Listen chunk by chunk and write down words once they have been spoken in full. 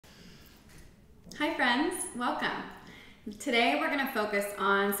Hi friends, welcome. Today we're going to focus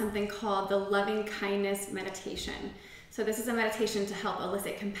on something called the loving kindness meditation. So this is a meditation to help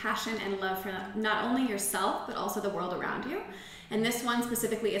elicit compassion and love for not only yourself, but also the world around you. And this one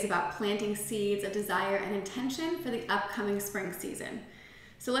specifically is about planting seeds of desire and intention for the upcoming spring season.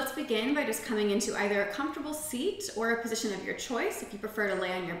 So let's begin by just coming into either a comfortable seat or a position of your choice. If you prefer to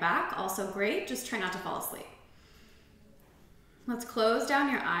lay on your back, also great. Just try not to fall asleep. Let's close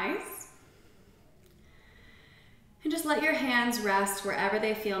down your eyes. And just let your hands rest wherever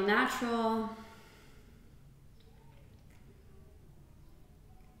they feel natural.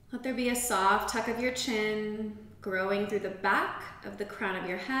 Let there be a soft tuck of your chin, growing through the back of the crown of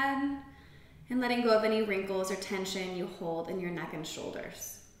your head, and letting go of any wrinkles or tension you hold in your neck and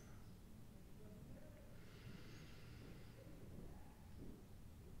shoulders.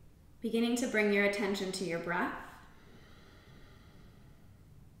 Beginning to bring your attention to your breath.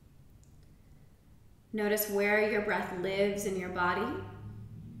 Notice where your breath lives in your body,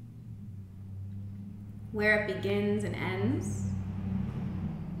 where it begins and ends.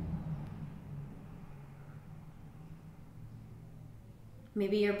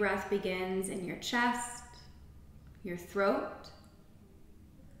 Maybe your breath begins in your chest, your throat,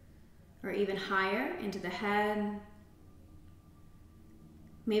 or even higher into the head.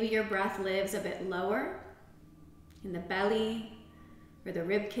 Maybe your breath lives a bit lower in the belly or the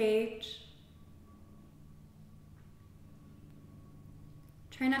rib cage.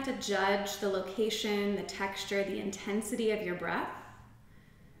 Try not to judge the location, the texture, the intensity of your breath,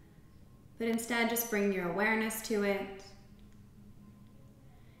 but instead just bring your awareness to it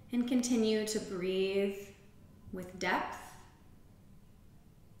and continue to breathe with depth,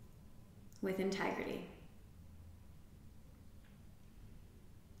 with integrity.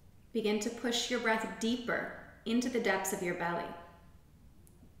 Begin to push your breath deeper into the depths of your belly.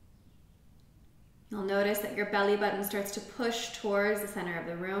 You'll notice that your belly button starts to push towards the center of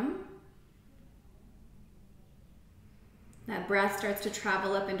the room. That breath starts to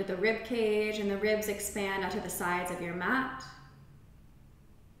travel up into the rib cage, and the ribs expand out to the sides of your mat.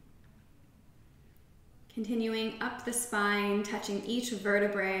 Continuing up the spine, touching each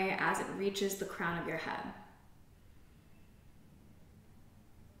vertebrae as it reaches the crown of your head.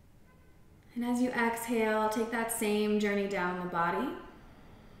 And as you exhale, take that same journey down the body.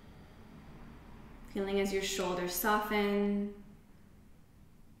 Feeling as your shoulders soften,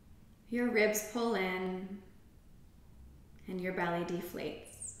 your ribs pull in, and your belly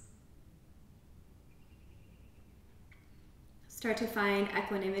deflates. Start to find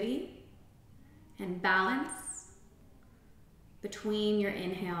equanimity and balance between your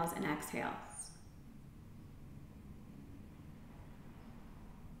inhales and exhales.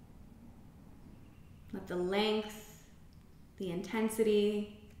 Let the length, the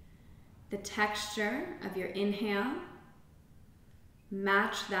intensity, the texture of your inhale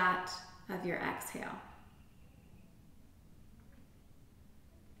match that of your exhale.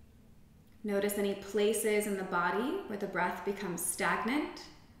 Notice any places in the body where the breath becomes stagnant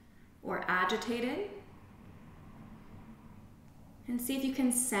or agitated. And see if you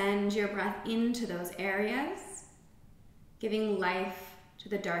can send your breath into those areas, giving life to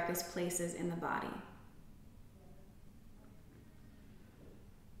the darkest places in the body.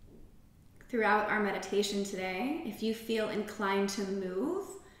 Throughout our meditation today, if you feel inclined to move,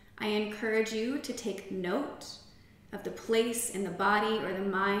 I encourage you to take note of the place in the body or the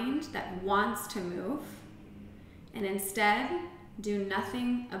mind that wants to move, and instead do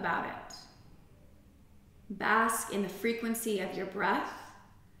nothing about it. Bask in the frequency of your breath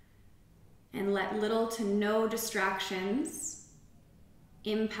and let little to no distractions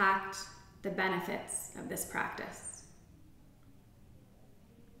impact the benefits of this practice.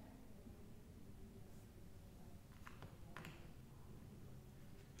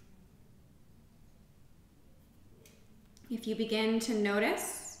 If you begin to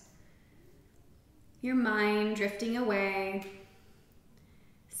notice your mind drifting away,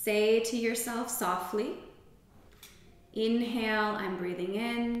 say to yourself softly, inhale, I'm breathing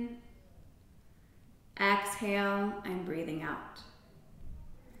in. Exhale, I'm breathing out.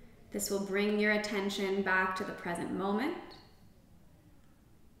 This will bring your attention back to the present moment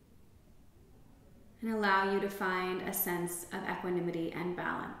and allow you to find a sense of equanimity and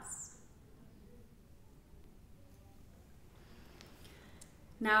balance.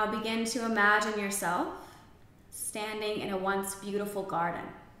 Now begin to imagine yourself standing in a once beautiful garden.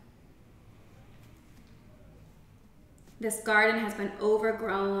 This garden has been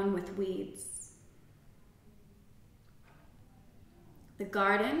overgrown with weeds. The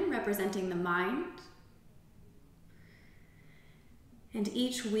garden representing the mind, and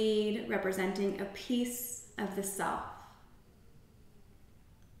each weed representing a piece of the self,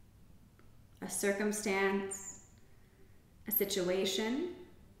 a circumstance, a situation,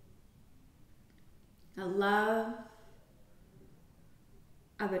 a love,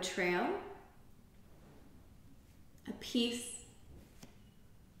 a betrayal, a peace,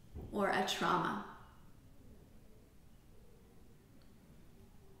 or a trauma.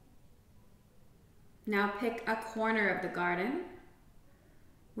 Now pick a corner of the garden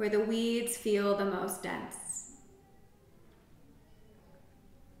where the weeds feel the most dense.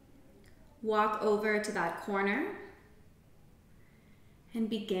 Walk over to that corner and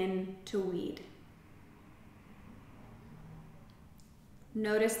begin to weed.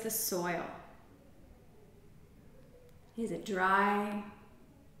 Notice the soil. Is it dry?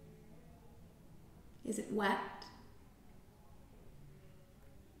 Is it wet?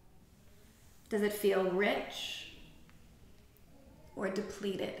 Does it feel rich or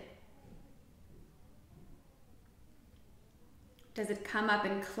depleted? Does it come up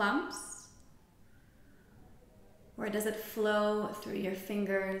in clumps or does it flow through your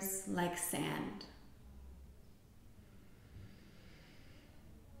fingers like sand?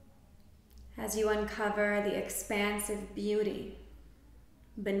 As you uncover the expansive beauty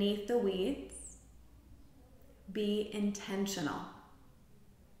beneath the weeds, be intentional.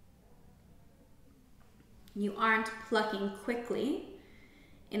 You aren't plucking quickly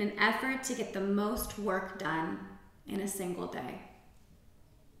in an effort to get the most work done in a single day.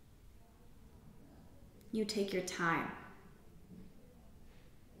 You take your time,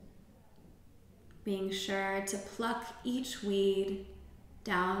 being sure to pluck each weed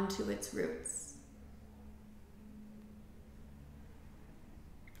down to its roots,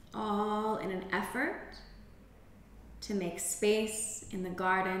 all in an effort to make space in the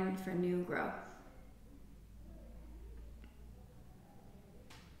garden for new growth.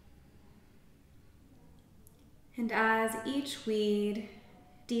 And as each weed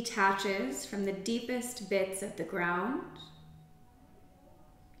detaches from the deepest bits of the ground,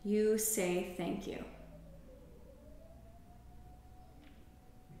 you say thank you.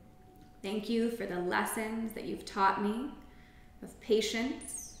 Thank you for the lessons that you've taught me of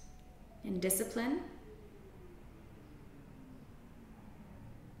patience and discipline.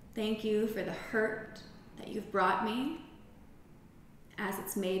 Thank you for the hurt that you've brought me as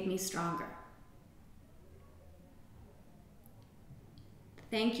it's made me stronger.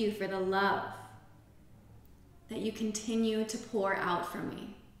 Thank you for the love that you continue to pour out for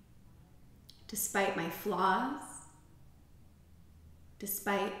me, despite my flaws,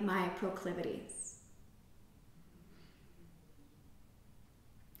 despite my proclivities.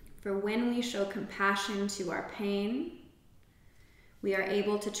 For when we show compassion to our pain, we are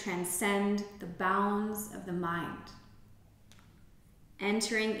able to transcend the bounds of the mind,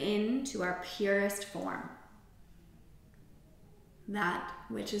 entering into our purest form, that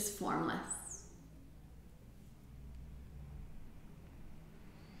which is formless.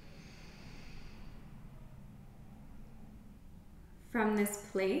 From this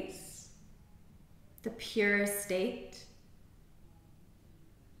place, the purest state,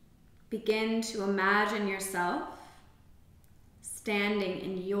 begin to imagine yourself standing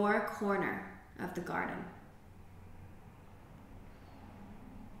in your corner of the garden.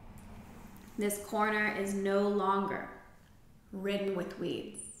 This corner is no longer ridden with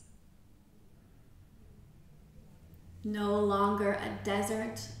weeds, no longer a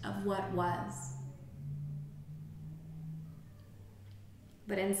desert of what was,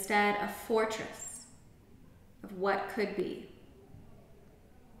 but instead a fortress of what could be.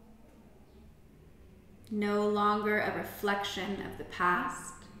 No longer a reflection of the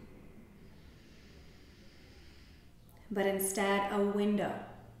past, but instead a window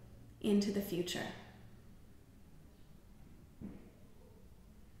into the future.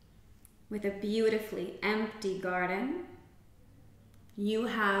 With a beautifully empty garden, you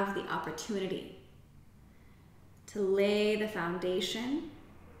have the opportunity to lay the foundation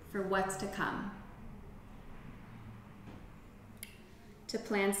for what's to come. To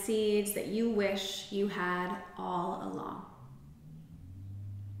plant seeds that you wish you had all along.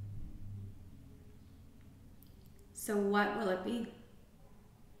 So what will it be?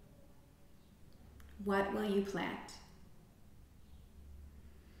 What will you plant?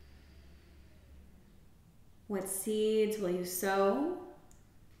 What seeds will you sow?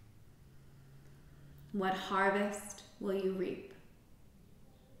 What harvest will you reap?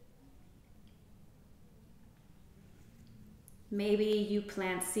 Maybe you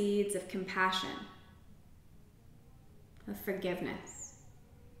plant seeds of compassion, of forgiveness,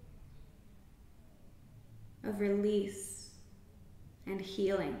 of release, and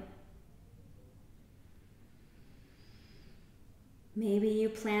healing. Maybe you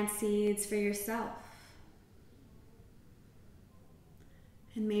plant seeds for yourself.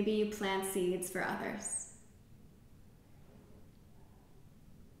 And maybe you plant seeds for others.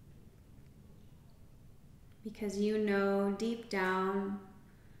 Because you know deep down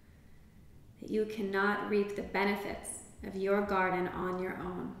that you cannot reap the benefits of your garden on your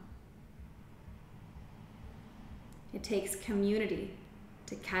own. It takes community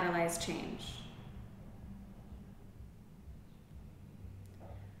to catalyze change.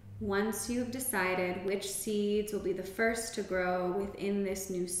 Once you've decided which seeds will be the first to grow within this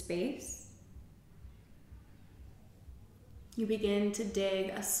new space, you begin to dig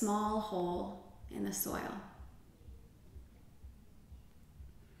a small hole in the soil.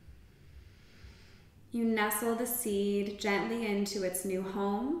 You nestle the seed gently into its new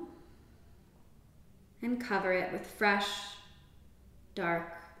home and cover it with fresh,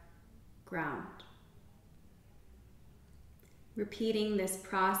 dark ground. Repeating this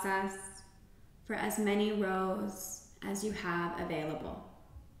process for as many rows as you have available.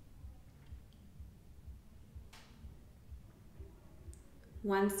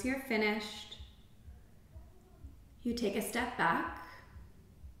 Once you're finished, you take a step back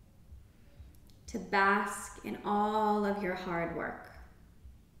to bask in all of your hard work.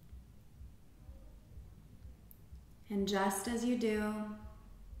 And just as you do,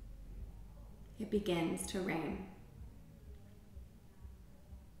 it begins to rain.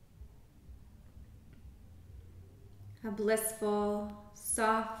 A blissful,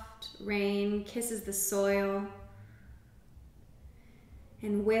 soft rain kisses the soil,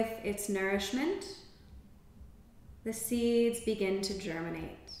 and with its nourishment, the seeds begin to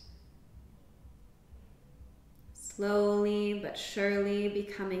germinate. Slowly but surely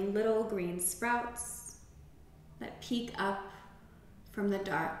becoming little green sprouts that peek up from the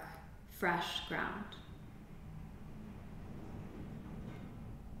dark, fresh ground.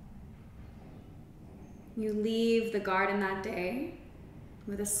 You leave the garden that day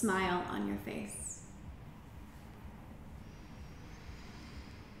with a smile on your face.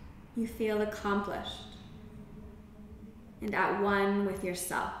 You feel accomplished and at one with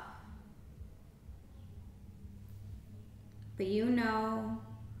yourself. But you know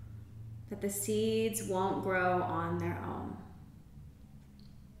that the seeds won't grow on their own.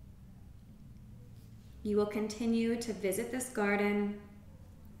 You will continue to visit this garden,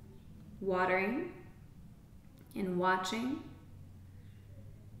 watering and watching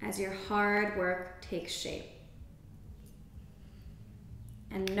as your hard work takes shape.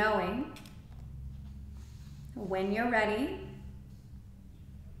 And knowing when you're ready,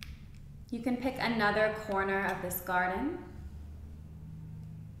 you can pick another corner of this garden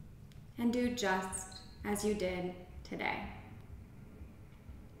and do just as you did today.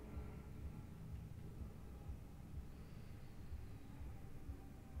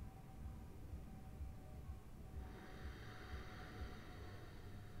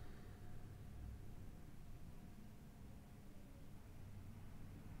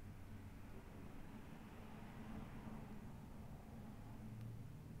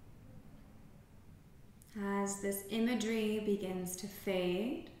 As this imagery begins to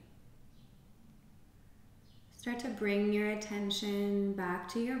fade, start to bring your attention back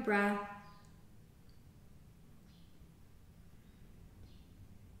to your breath.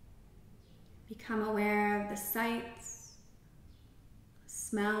 Become aware of the sights,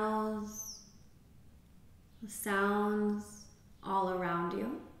 smells, the sounds all around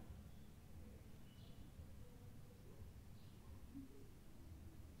you.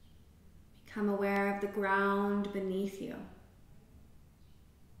 Become aware of the ground beneath you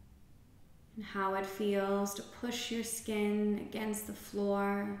and how it feels to push your skin against the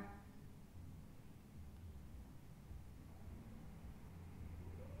floor.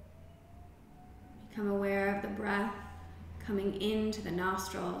 Become aware of the breath coming into the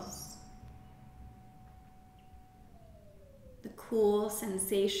nostrils, the cool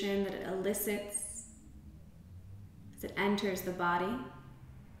sensation that it elicits as it enters the body.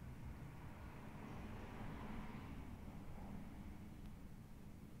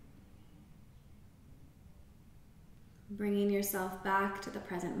 Bringing yourself back to the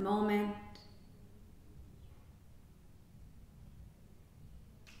present moment.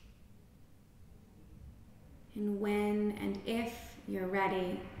 And when and if you're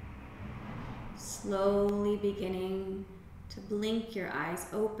ready, slowly beginning to blink your eyes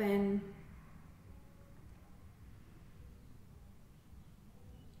open.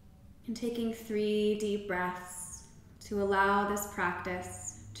 And taking 3 deep breaths to allow this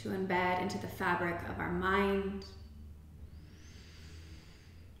practice to embed into the fabric of our mind.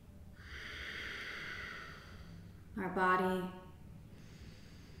 our body,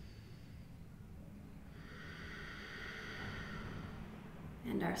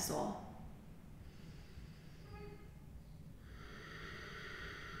 and our soul.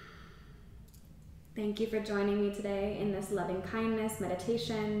 Thank you for joining me today in this loving kindness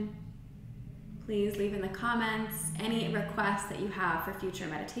meditation. Please leave in the comments any requests that you have for future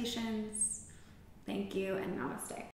meditations. Thank you and namaste.